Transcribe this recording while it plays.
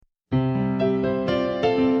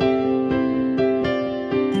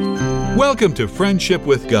Welcome to Friendship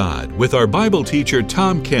with God with our Bible teacher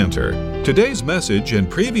Tom Cantor. Today's message and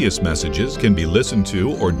previous messages can be listened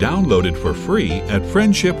to or downloaded for free at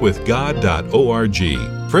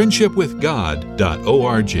friendshipwithgod.org.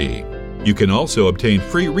 friendshipwithgod.org. You can also obtain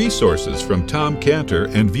free resources from Tom Cantor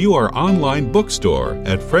and view our online bookstore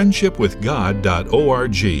at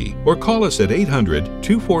friendshipwithgod.org or call us at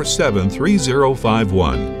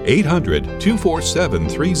 800-247-3051.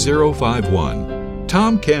 800-247-3051.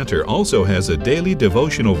 Tom Cantor also has a daily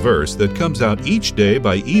devotional verse that comes out each day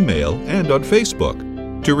by email and on Facebook.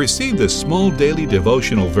 To receive this small daily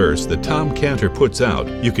devotional verse that Tom Cantor puts out,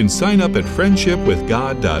 you can sign up at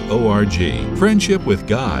friendshipwithgod.org,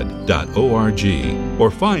 friendshipwithgod.org, or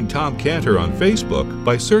find Tom Cantor on Facebook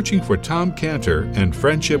by searching for Tom Cantor and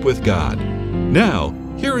Friendship with God. Now,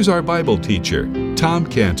 here is our Bible teacher, Tom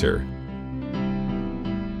Cantor.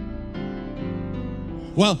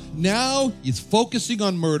 Well, now he's focusing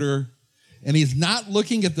on murder, and he's not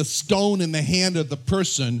looking at the stone in the hand of the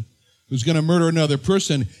person who's going to murder another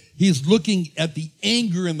person. He's looking at the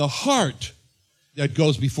anger in the heart that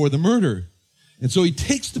goes before the murder. And so he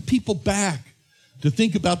takes the people back to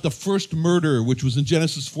think about the first murder, which was in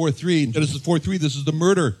Genesis 4:3. In Genesis 4:3, this is the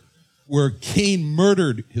murder where Cain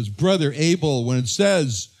murdered his brother Abel. When it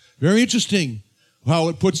says, very interesting how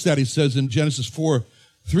it puts that. He says in Genesis 4:3,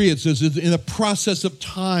 it says, in the process of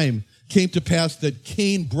time came to pass that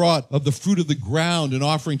Cain brought of the fruit of the ground an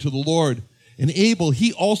offering to the Lord. And Abel,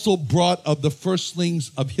 he also brought of the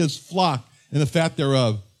firstlings of his flock and the fat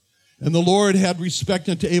thereof. And the Lord had respect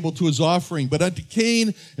unto Abel to his offering, but unto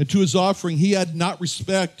Cain and to his offering he had not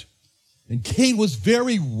respect. And Cain was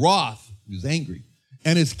very wroth, he was angry,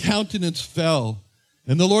 and his countenance fell.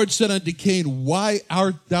 And the Lord said unto Cain, why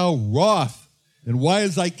art thou wroth? And why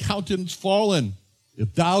is thy countenance fallen?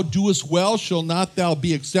 If thou doest well, shall not thou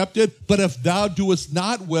be accepted? But if thou doest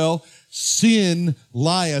not well, sin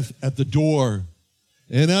lieth at the door,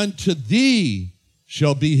 and unto thee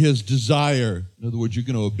shall be his desire. In other words, you're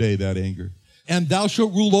going to obey that anger. And thou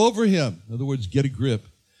shalt rule over him. In other words, get a grip.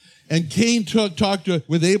 And Cain talked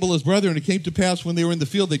with Abel his brother, and it came to pass when they were in the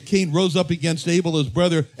field that Cain rose up against Abel his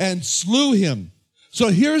brother and slew him. So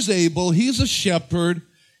here's Abel. He's a shepherd.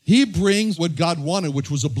 He brings what God wanted, which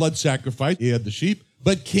was a blood sacrifice. He had the sheep.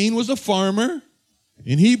 But Cain was a farmer,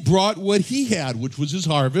 and he brought what he had, which was his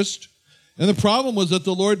harvest. And the problem was that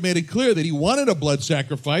the Lord made it clear that he wanted a blood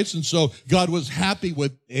sacrifice, and so God was happy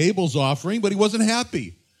with Abel's offering, but he wasn't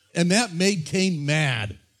happy. And that made Cain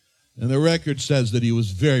mad. And the record says that he was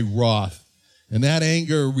very wroth. And that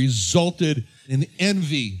anger resulted in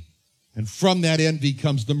envy. And from that envy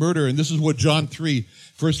comes the murder. And this is what 1 John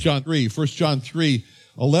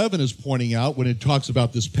 3:11 is pointing out when it talks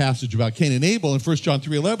about this passage about Cain and Abel. In 1 John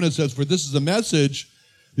 3:11 it says, for this is the message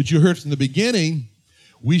that you heard from the beginning.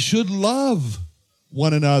 We should love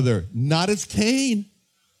one another, not as Cain,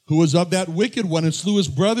 who was of that wicked one and slew his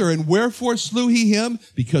brother. And wherefore slew he him?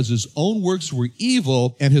 Because his own works were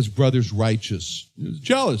evil and his brother's righteous. He was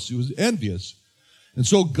jealous. He was envious. And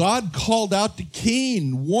so God called out to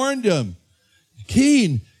Cain, warned him,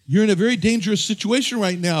 Cain, you're in a very dangerous situation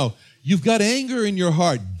right now. You've got anger in your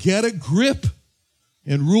heart. Get a grip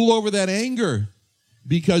and rule over that anger.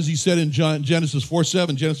 Because he said in Genesis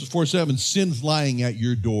 4:7, sin's lying at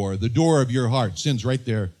your door, the door of your heart. Sin's right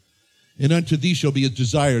there. And unto thee shall be his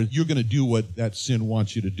desire. You're going to do what that sin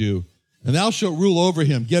wants you to do. And thou shalt rule over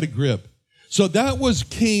him. Get a grip. So that was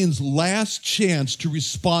Cain's last chance to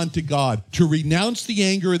respond to God, to renounce the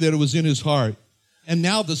anger that was in his heart. And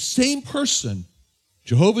now the same person,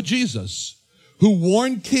 Jehovah Jesus, who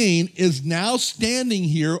warned Cain, is now standing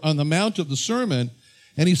here on the Mount of the Sermon,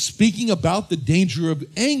 and he's speaking about the danger of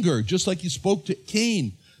anger, just like he spoke to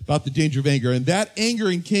Cain about the danger of anger. And that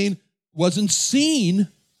anger in Cain wasn't seen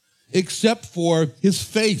except for his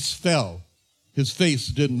face fell. His face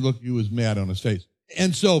didn't look, he was mad on his face.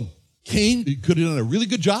 And so Cain could have done a really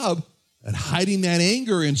good job at hiding that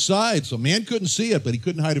anger inside. So man couldn't see it, but he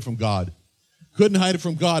couldn't hide it from God. Couldn't hide it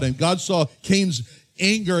from God. And God saw Cain's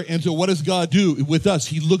anger, and so what does God do with us?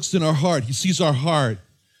 He looks in our heart. He sees our heart.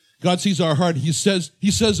 God sees our heart. He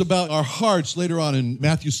says about our hearts later on in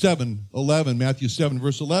Matthew 7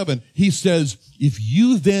 verse 11, he says, if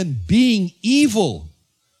you then being evil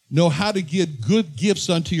know how to give good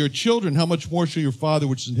gifts unto your children, how much more shall your Father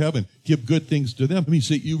which is in heaven give good things to them? I mean,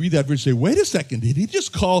 you read that verse and say, wait a second, did he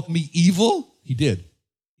just call me evil? He did.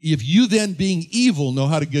 If you then being evil know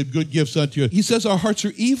how to give good gifts unto you, he says our hearts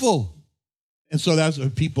are evil. And so that's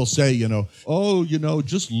what people say,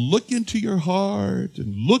 just look into your heart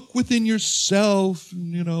and look within yourself,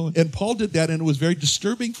 And Paul did that, and it was very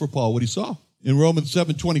disturbing for Paul what he saw. In Romans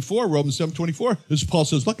 7:24, this Paul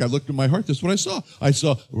says, look, I looked in my heart, this is what I saw. I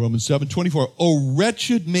saw, Romans 7:24, O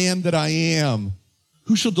wretched man that I am,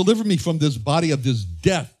 who shall deliver me from this body of this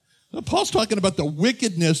death? Now, Paul's talking about the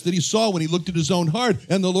wickedness that he saw when he looked at his own heart.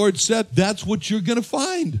 And the Lord said, that's what you're going to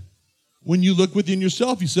find when you look within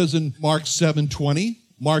yourself. He says in Mark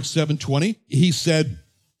 7:20, he said,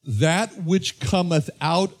 that which cometh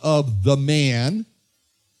out of the man,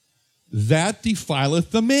 that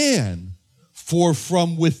defileth the man. For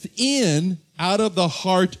from within, out of the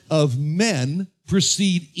heart of men,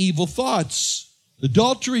 proceed evil thoughts,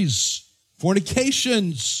 adulteries,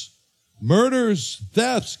 fornications, murders,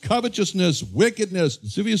 thefts, covetousness, wickedness,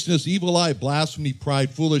 lasciviousness, evil eye, blasphemy,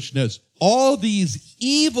 pride, foolishness. All these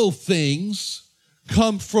evil things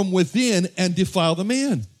come from within and defile the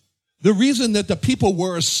man. The reason that the people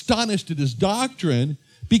were astonished at his doctrine,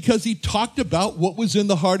 because he talked about what was in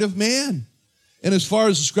the heart of man. And as far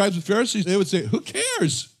as the scribes and Pharisees, they would say, who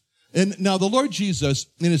cares? And now the Lord Jesus,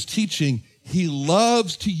 in his teaching, he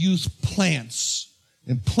loves to use plants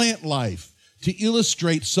and plant life to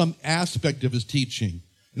illustrate some aspect of his teaching.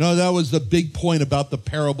 You know, that was the big point about the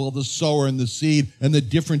parable of the sower and the seed and the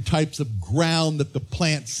different types of ground that the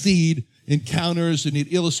plant seed encounters, and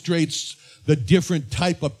it illustrates the different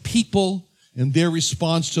type of people and their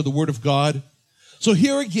response to the word of God. So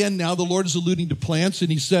here again, now the Lord is alluding to plants,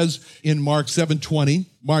 and he says in Mark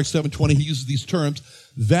 7:20, he uses these terms,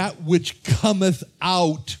 that which cometh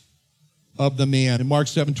out of the man. In Mark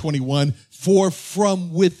 7:21, for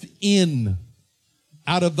from within,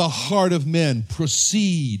 out of the heart of men,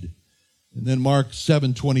 proceed. And then Mark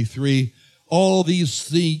 7:23, all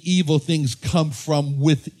these evil things come from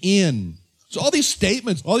within. So all these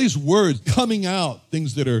statements, all these words coming out,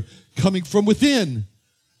 things that are coming from within,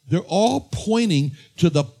 they're all pointing to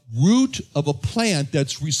the root of a plant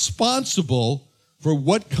that's responsible for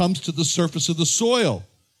what comes to the surface of the soil.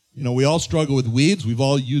 You know, we all struggle with weeds. We've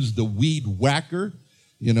all used the weed whacker,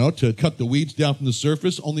 to cut the weeds down from the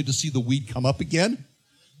surface, only to see the weed come up again,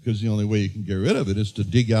 because the only way you can get rid of it is to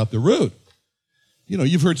dig out the root. You know,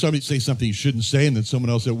 you've heard somebody say something you shouldn't say, and then someone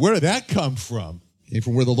else said, where did that come from? It came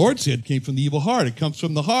from where the Lord said it came from the evil heart. It comes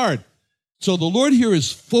from the heart. So the Lord here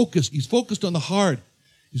is focused. He's focused on the heart.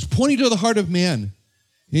 He's pointing to the heart of man.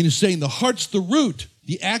 And he's saying the heart's the root.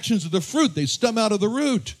 The actions are the fruit. They stem out of the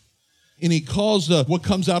root. And he calls what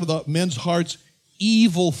comes out of the men's hearts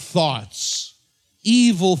evil thoughts,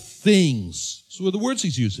 evil things. So are the words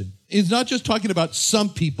he's using. He's not just talking about some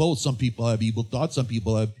people. Some people have evil thoughts. Some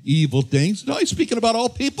people have evil things. No, he's speaking about all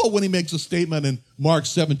people when he makes a statement in Mark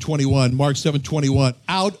 7:21,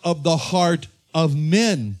 out of the heart of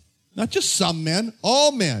men. Not just some men,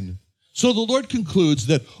 all men. So the Lord concludes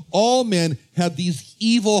that all men have these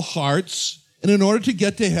evil hearts, and in order to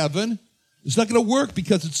get to heaven, it's not going to work,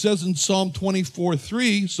 because it says in Psalm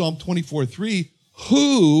 24:3,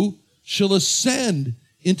 who shall ascend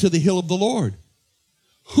into the hill of the Lord?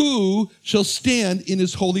 Who shall stand in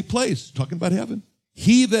his holy place? Talking about heaven.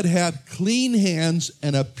 He that hath clean hands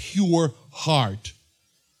and a pure heart.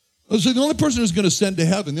 So the only person who's going to ascend to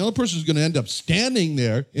heaven, the only person who's going to end up standing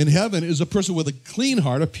there in heaven is a person with a clean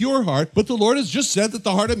heart, a pure heart. But the Lord has just said that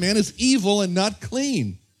the heart of man is evil and not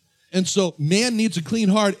clean. And so man needs a clean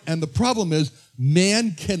heart. And the problem is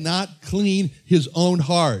man cannot clean his own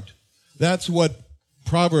heart. That's what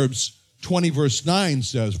Proverbs 20 verse 9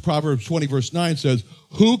 says. Proverbs 20 verse 9 says,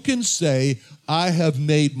 who can say, I have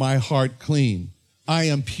made my heart clean? I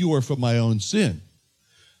am pure from my own sin.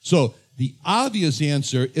 So the obvious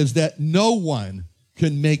answer is that no one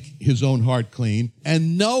can make his own heart clean,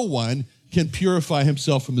 and no one can purify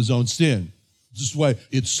himself from his own sin. This is why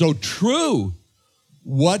it's so true.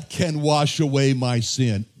 What can wash away my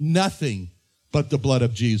sin? Nothing but the blood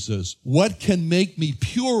of Jesus. What can make me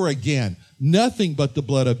pure again? Nothing but the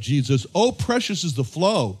blood of Jesus. Oh, precious is the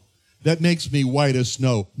flow that makes me white as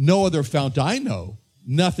snow. No other fount I know.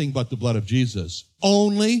 Nothing but the blood of Jesus.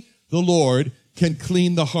 Only the Lord can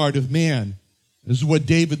clean the heart of man. This is what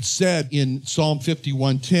David said in Psalm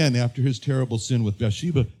 51:10 after his terrible sin with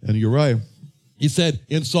Bathsheba and Uriah. He said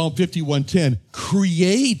in Psalm 51:10,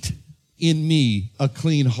 create in me a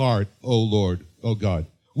clean heart, O Lord, O God.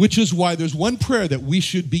 Which is why there's one prayer that we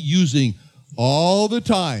should be using all the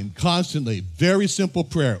time, constantly. Very simple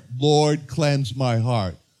prayer. Lord, cleanse my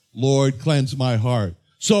heart. Lord, cleanse my heart.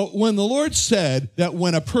 So when the Lord said that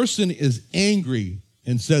when a person is angry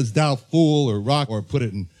and says, thou fool, or rock, or put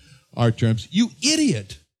it in our terms, you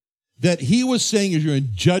idiot, that he was saying is you're in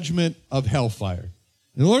judgment of hellfire.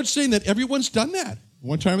 And the Lord's saying that everyone's done that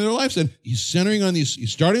one time in their lives. And he's centering on these,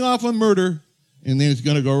 he's starting off on murder, and then he's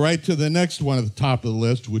going to go right to the next one at the top of the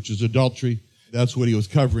list, which is adultery. That's what he was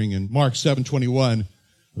covering in Mark 7:21,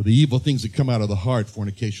 the evil things that come out of the heart,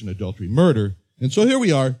 fornication, adultery, murder. And so here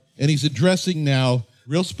we are, and he's addressing now,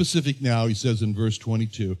 real specific now, he says in verse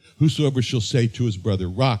 22, whosoever shall say to his brother,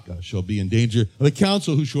 Raka, shall be in danger of the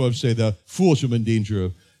council, whosoever say the fool shall be in danger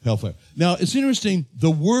of hellfire. Now, it's interesting, the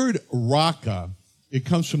word Raka, it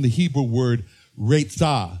comes from the Hebrew word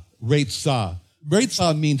reitzah.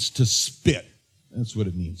 Reitzah means to spit. That's what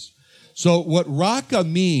it means. So what Raka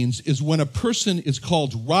means is when a person is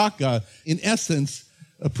called Raka, in essence,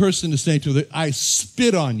 a person is saying to them, I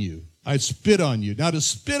spit on you. I spit on you. Now, to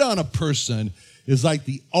spit on a person is like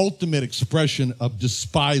the ultimate expression of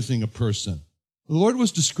despising a person. The Lord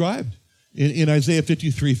was described in Isaiah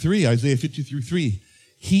 53:3. Isaiah 53:3.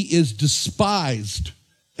 He is despised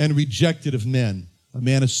and rejected of men. A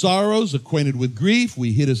man of sorrows, acquainted with grief.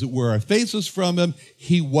 We hid, as it were, our faces from him.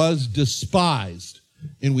 He was despised,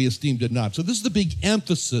 and we esteemed it not. So this is the big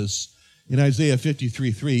emphasis in Isaiah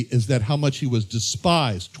 53:3, is that how much he was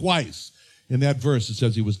despised. Twice in that verse it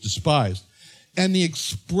says he was despised. And the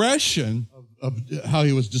expression of how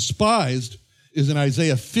he was despised is in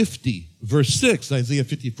Isaiah 50, verse 6. Isaiah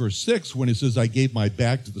 50, verse 6, when he says, I gave my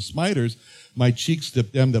back to the smiters, my cheeks to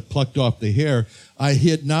them that plucked off the hair. I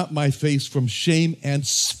hid not my face from shame and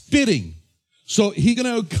spitting. So he's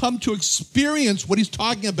going to come to experience what he's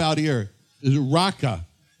talking about here. Raka,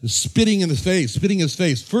 spitting in his face.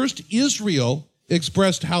 First, Israel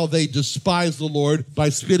expressed how they despised the Lord by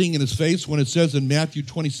spitting in his face when it says in Matthew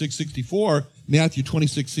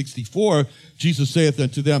 26:64, Jesus saith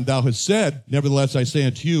unto them, Thou hast said, nevertheless I say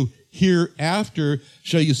unto you, hereafter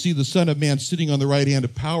shall you see the Son of Man sitting on the right hand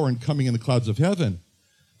of power and coming in the clouds of heaven.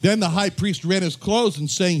 Then the high priest rent his clothes and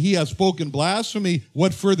saying, He hath spoken blasphemy.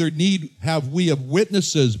 What further need have we of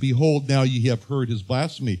witnesses? Behold, now ye have heard his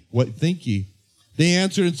blasphemy. What think ye? They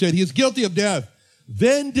answered and said, He is guilty of death.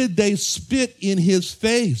 Then did they spit in his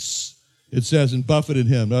face, it says, and buffeted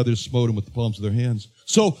him. Others smote him with the palms of their hands.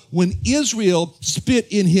 So when Israel spit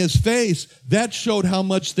in his face, that showed how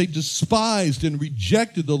much they despised and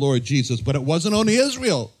rejected the Lord Jesus. But it wasn't only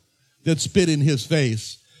Israel that spit in his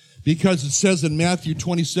face, because it says in Matthew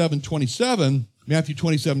 27:27,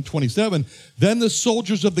 then the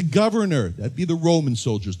soldiers of the governor, that'd be the Roman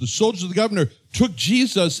soldiers, the soldiers of the governor took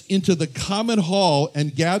Jesus into the common hall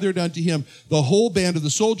and gathered unto him the whole band of the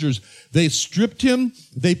soldiers. They stripped him,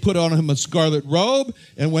 they put on him a scarlet robe,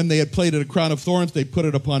 and when they had plaited a crown of thorns, they put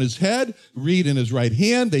it upon his head, reed in his right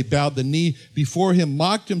hand. They bowed the knee before him,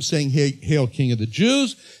 mocked him, saying, Hail, King of the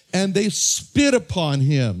Jews. And they spit upon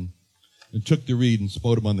him and took the reed and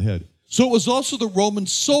smote him on the head. So it was also the Roman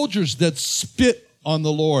soldiers that spit on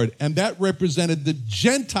the Lord, and that represented the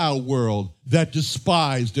Gentile world that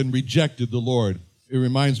despised and rejected the Lord. It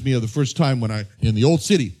reminds me of the first time when in the old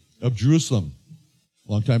city of Jerusalem,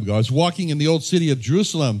 a long time ago, I was walking in the old city of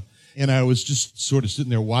Jerusalem, and I was just sort of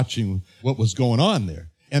sitting there watching what was going on there.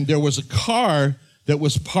 And there was a car that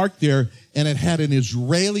was parked there, and it had an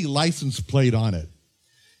Israeli license plate on it.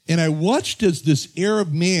 And I watched as this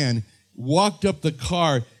Arab man walked up the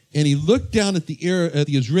car, and he looked down at the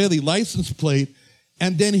Israeli license plate,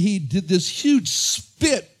 and then he did this huge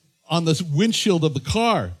spit on the windshield of the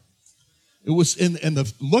car. It was, and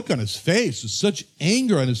the look on his face was such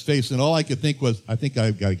anger on his face, and all I could think was, I think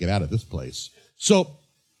I've got to get out of this place. So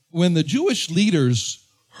when the Jewish leaders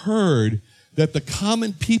heard that the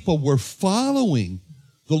common people were following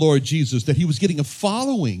the Lord Jesus, that he was getting a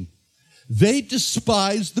following, they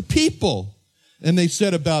despised the people. And they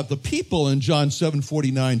said about the people in John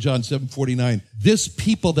 7:49, this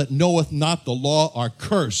people that knoweth not the law are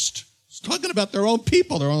cursed. It's talking about their own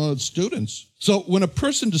people, their own students. So when a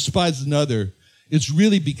person despises another, it's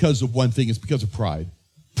really because of one thing. It's because of pride.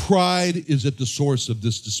 Pride is at the source of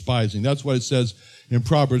this despising. That's what it says in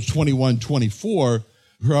Proverbs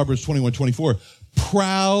 21:24.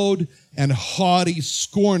 Proud and haughty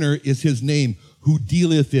scorner is his name, who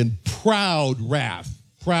dealeth in proud wrath.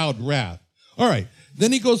 Proud wrath. All right.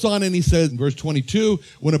 Then he goes on and he says in verse 22,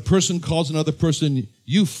 when a person calls another person,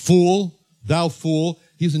 you fool, thou fool,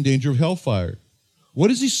 he's in danger of hellfire.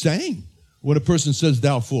 What is he saying when a person says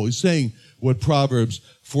thou fool? He's saying what Proverbs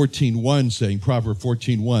 14:1 saying, Proverbs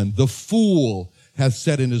 14:1, the fool hath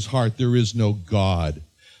said in his heart, there is no God.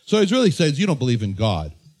 So he really says, you don't believe in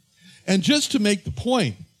God. And just to make the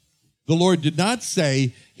point, the Lord did not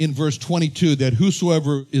say in verse 22 that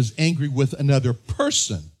whosoever is angry with another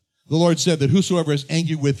person. The Lord said that whosoever is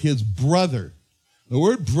angry with his brother. The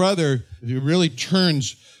word brother really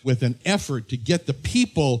turns with an effort to get the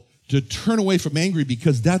people to turn away from angry,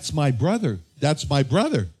 because that's my brother. That's my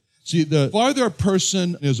brother. See, the farther a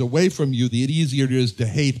person is away from you, the easier it is to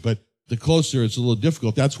hate. But the closer it's a little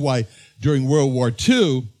difficult. That's why during World War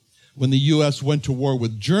II, when the U.S. went to war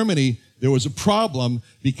with Germany, there was a problem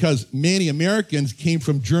because many Americans came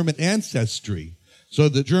from German ancestry. So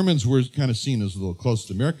the Germans were kind of seen as a little close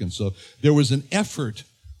to the Americans. So there was an effort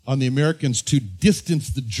on the Americans to distance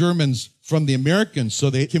the Germans from the Americans. So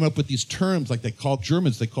they came up with these terms, like they called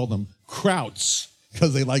Germans, they called them krauts,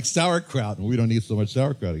 because they like sauerkraut, and we don't eat so much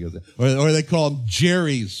sauerkraut, I guess. Or they call them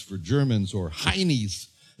Jerry's for Germans, or Heine's.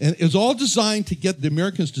 And it was all designed to get the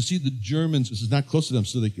Americans to see the Germans, this is not close to them,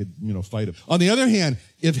 so they could, fight them. On the other hand,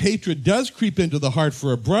 if hatred does creep into the heart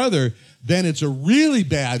for a brother, then it's a really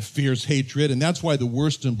bad, fierce hatred, and that's why the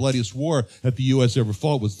worst and bloodiest war that the U.S. ever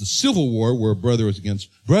fought was the Civil War, where a brother was against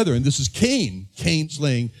brother. And this is Cain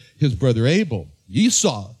slaying his brother Abel.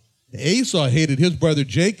 Esau hated his brother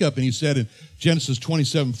Jacob, and he said in Genesis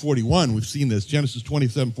 27:41, we've seen this, Genesis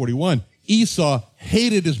 27:41, Esau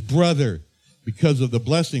hated his brother because of the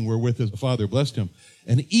blessing wherewith his father blessed him.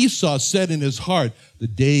 And Esau said in his heart, the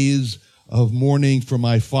days of mourning for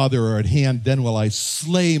my father are at hand, then will I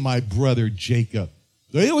slay my brother Jacob.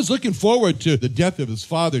 So he was looking forward to the death of his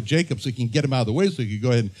father Jacob so he can get him out of the way so he could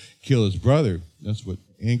go ahead and kill his brother. That's what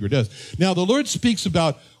anger does. Now the Lord speaks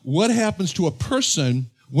about what happens to a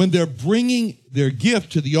person when they're bringing their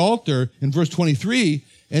gift to the altar in verse 23,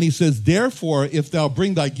 and he says, therefore, if thou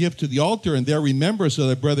bring thy gift to the altar, and there remember so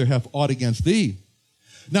thy brother hath aught against thee.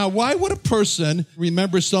 Now, why would a person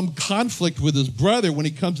remember some conflict with his brother when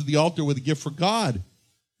he comes to the altar with a gift for God?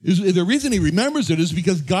 The reason he remembers it is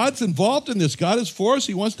because God's involved in this. God is for us.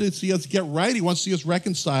 He wants to see us get right. He wants to see us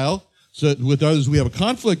reconcile so with others we have a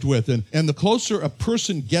conflict with. And the closer a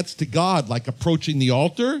person gets to God, like approaching the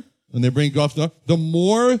altar, when they bring God, the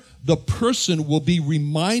more the person will be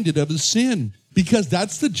reminded of his sin. Because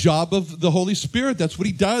that's the job of the Holy Spirit. That's what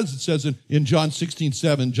he does. It says in John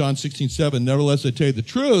 16:7, nevertheless, I tell you the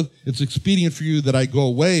truth, it's expedient for you that I go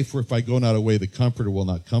away, for if I go not away, the Comforter will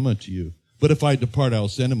not come unto you. But if I depart, I will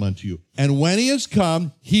send him unto you. And when he is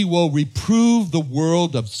come, he will reprove the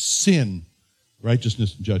world of sin,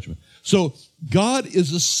 righteousness, and judgment. So God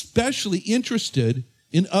is especially interested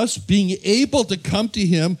in us being able to come to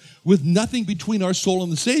him with nothing between our soul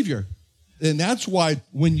and the Savior. And that's why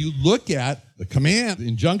when you look at the command, the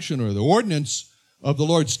injunction, or the ordinance of the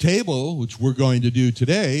Lord's table, which we're going to do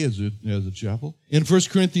today as a chapel, in 1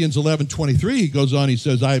 Corinthians 11:23, he goes on, he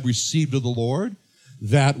says, I have received of the Lord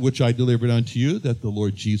that which I delivered unto you, that the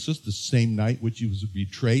Lord Jesus, the same night which he was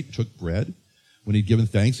betrayed, took bread. When he'd given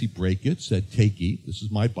thanks, he brake it, said, take, eat, this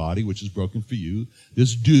is my body, which is broken for you.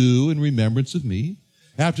 This do in remembrance of me.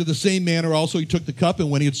 After the same manner also he took the cup,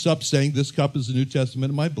 and when he had supped, saying, this cup is the New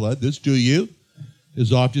Testament of my blood. This do you,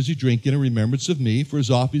 as oft as you drink in remembrance of me. For as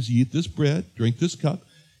oft as you eat this bread, drink this cup,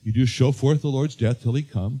 you do show forth the Lord's death till he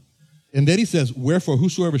come. And then he says, wherefore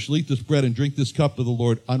whosoever shall eat this bread and drink this cup of the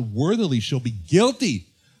Lord unworthily shall be guilty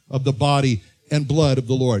of the body and blood of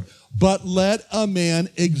the Lord. But let a man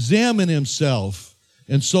examine himself,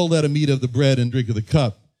 and so let him eat of the bread and drink of the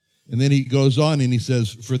cup. And then he goes on and he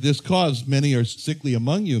says, for this cause many are sickly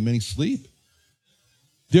among you, many sleep.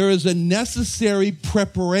 There is a necessary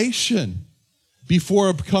preparation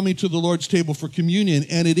before coming to the Lord's table for communion,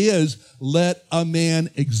 and it is, let a man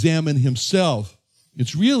examine himself.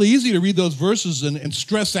 It's real easy to read those verses and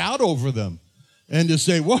stress out over them and to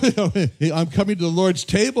say, well, I'm coming to the Lord's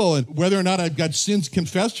table, and whether or not I've got sins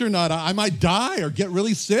confessed or not, I might die or get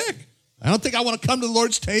really sick. I don't think I want to come to the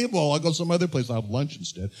Lord's table. I'll go some other place. I'll have lunch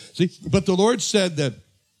instead. See, but the Lord said that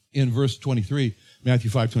in verse 23,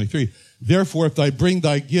 Matthew 5:23, therefore, if thou bring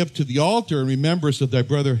thy gift to the altar and rememberest that thy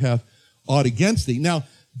brother hath aught against thee. Now,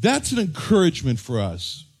 that's an encouragement for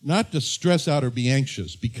us, not to stress out or be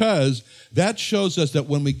anxious, because that shows us that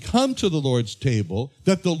when we come to the Lord's table,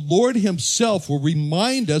 that the Lord himself will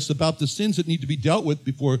remind us about the sins that need to be dealt with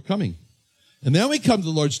before coming. And then we come to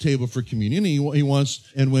the Lord's table for communion. He wants,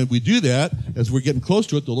 and when we do that, as we're getting close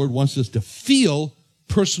to it, the Lord wants us to feel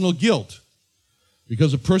personal guilt.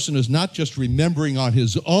 Because a person is not just remembering on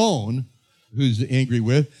his own who he's angry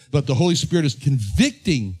with, but the Holy Spirit is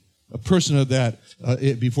convicting a person of that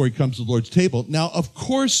before he comes to the Lord's table. Now, of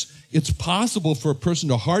course, it's possible for a person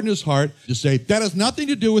to harden his heart, to say, that has nothing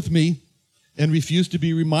to do with me, and refuse to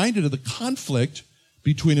be reminded of the conflict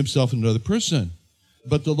between himself and another person.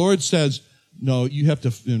 But the Lord says, no, you have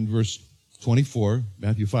to, in verse 24,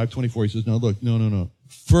 Matthew 5:24, he says, no.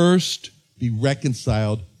 First be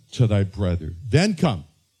reconciled to thy brother. Then come.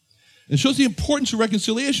 It shows the importance of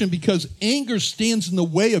reconciliation because anger stands in the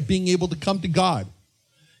way of being able to come to God.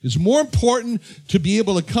 It's more important to be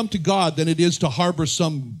able to come to God than it is to harbor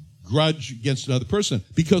some grudge against another person.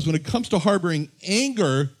 Because when it comes to harboring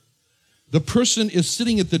anger, the person is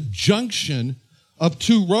sitting at the junction of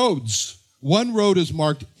two roads. One road is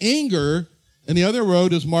marked anger, and the other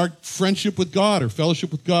road is marked friendship with God or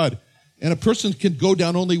fellowship with God. And a person can go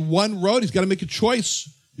down only one road. He's got to make a choice.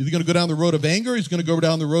 He's going to go down the road of anger. He's going to go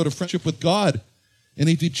down the road of friendship with God. And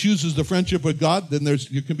if he chooses the friendship with God, then there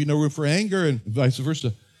can be no room for anger and vice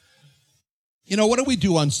versa. You know, what do we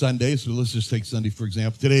do on Sundays? So let's just take Sunday, for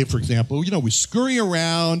example. Today, for example, you know, we scurry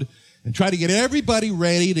around and try to get everybody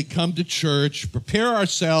ready to come to church, prepare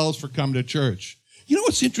ourselves for coming to church. You know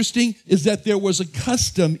what's interesting is that there was a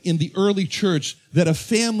custom in the early church that a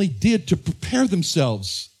family did to prepare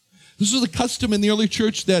themselves. This was a custom in the early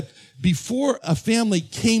church that before a family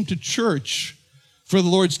came to church for the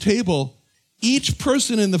Lord's table, each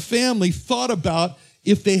person in the family thought about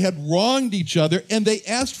if they had wronged each other, and they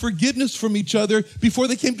asked forgiveness from each other before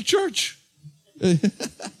they came to church.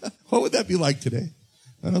 What would that be like today?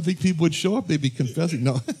 I don't think people would show up. They'd be confessing.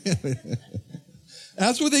 No.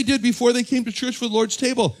 That's what they did before they came to church for the Lord's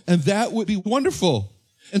table, and that would be wonderful.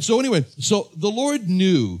 And so anyway, so the Lord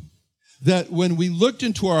knew that when we looked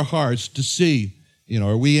into our hearts to see, you know,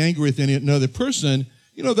 are we angry with another person,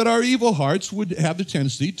 you know, that our evil hearts would have the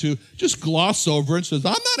tendency to just gloss over and says,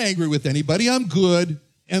 I'm not angry with anybody, I'm good.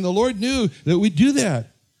 And the Lord knew that we'd do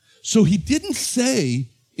that. So he didn't say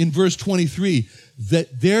in verse 23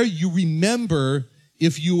 that there you remember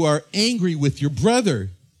if you are angry with your brother.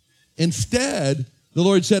 Instead, the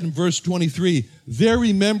Lord said in verse 23, there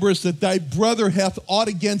rememberest that thy brother hath aught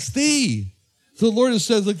against thee. So the Lord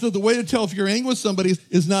says, like, the way to tell if you're angry with somebody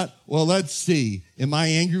is not, well, let's see, am I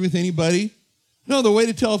angry with anybody? No, the way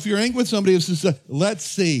to tell if you're angry with somebody is to say, let's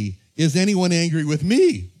see, is anyone angry with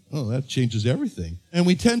me? Oh, that changes everything. And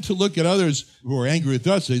we tend to look at others who are angry with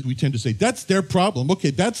us, we tend to say, that's their problem. Okay,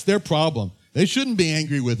 that's their problem. They shouldn't be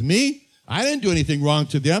angry with me. I didn't do anything wrong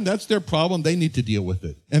to them. That's their problem. They need to deal with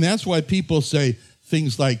it. And that's why people say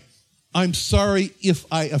things like, I'm sorry if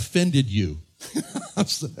I offended you.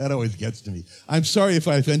 That always gets to me. I'm sorry if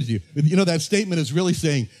I offended you. You know, that statement is really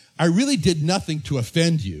saying, I really did nothing to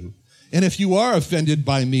offend you. And if you are offended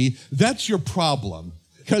by me, that's your problem.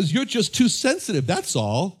 Because you're just too sensitive, that's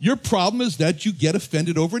all. Your problem is that you get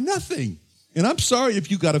offended over nothing. And I'm sorry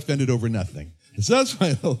if you got offended over nothing. So that's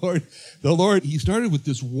why the Lord, he started with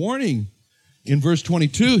this warning. In verse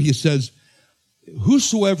 22, he says,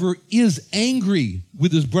 whosoever is angry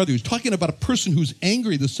with his brother. He's talking about a person who's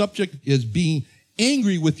angry. The subject is being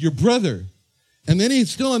angry with your brother. And then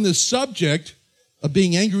he's still on this subject of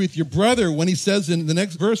being angry with your brother when he says in the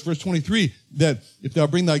next verse, verse 23, that if thou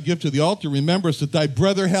bring thy gift to the altar, rememberest that thy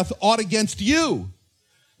brother hath aught against you.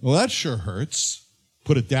 Well, that sure hurts.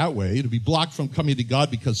 Put it that way, to be blocked from coming to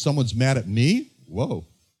God because someone's mad at me? Whoa.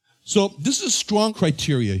 So this is strong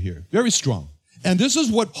criteria here, very strong. And this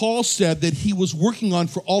is what Paul said that he was working on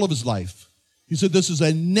for all of his life. He said, this is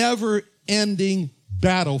a never-ending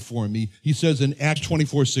battle for me. He says in Acts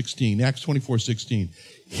 24:16,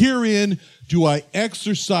 herein do I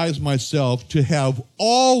exercise myself to have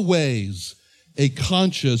always a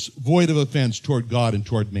conscience void of offense toward God and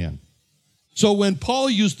toward man. So when Paul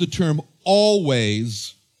used the term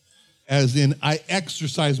always, as in I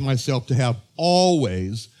exercise myself to have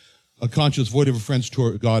always a conscience void of offense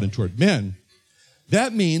toward God and toward men,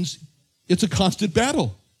 that means it's a constant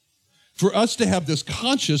battle for us to have this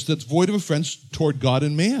conscience that's void of offense toward God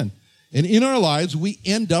and man. And in our lives, we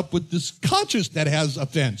end up with this conscience that has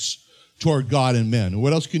offense toward God and men. And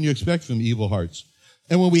what else can you expect from evil hearts?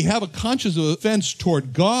 And when we have a conscience of offense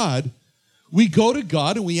toward God, we go to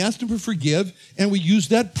God and we ask him to forgive, and we use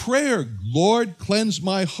that prayer, Lord, cleanse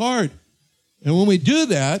my heart. And when we do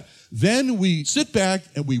that, then we sit back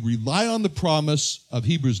and we rely on the promise of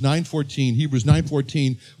Hebrews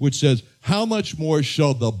 9:14, which says, how much more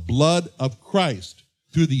shall the blood of Christ,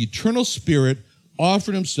 through the eternal Spirit,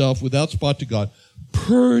 offered himself without spot to God,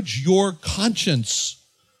 purge your conscience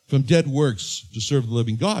from dead works to serve the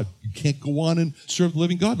living God. You can't go on and serve the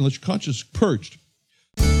living God unless your conscience is purged.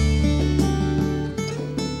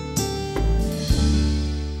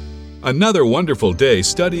 Another wonderful day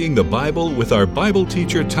studying the Bible with our Bible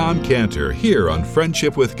teacher Tom Cantor here on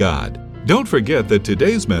Friendship with God. Don't forget that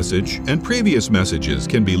today's message and previous messages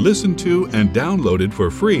can be listened to and downloaded for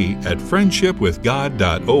free at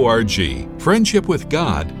friendshipwithgod.org.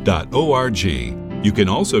 friendshipwithgod.org. You can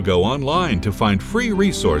also go online to find free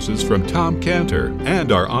resources from Tom Cantor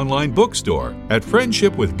and our online bookstore at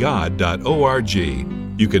friendshipwithgod.org.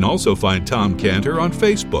 You can also find Tom Cantor on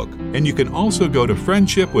Facebook, and you can also go to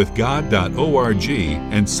friendshipwithgod.org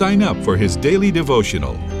and sign up for his daily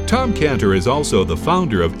devotional. Tom Cantor is also the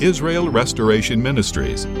founder of Israel Restoration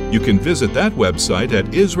Ministries. You can visit that website at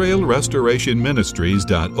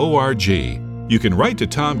israelrestorationministries.org. You can write to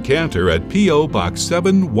Tom Cantor at P.O. Box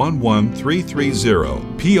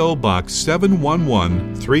 711330, P.O. Box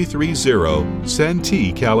 711330,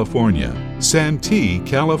 Santee, California. Santee,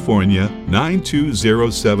 California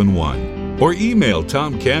 92071. Or email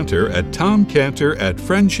Tom Cantor at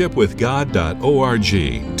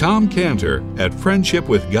tomcantor@friendshipwithgod.org. Tom Cantor at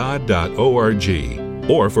friendshipwithgod.org.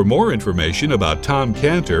 Or for more information about Tom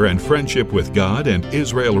Cantor and Friendship with God and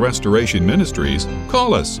Israel Restoration Ministries,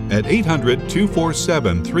 call us at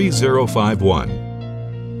 800-247-3051.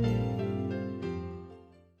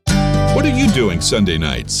 What are you doing Sunday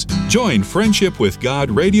nights? Join Friendship with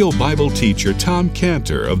God radio Bible teacher Tom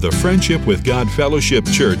Cantor of the Friendship with God Fellowship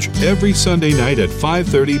Church every Sunday night at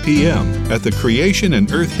 5:30 p.m. at the Creation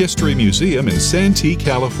and Earth History Museum in Santee,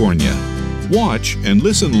 California. Watch and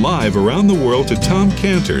listen live around the world to Tom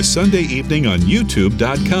Cantor Sunday evening on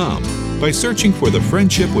YouTube.com by searching for the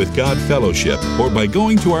Friendship with God Fellowship or by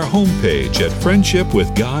going to our homepage at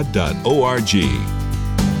friendshipwithgod.org.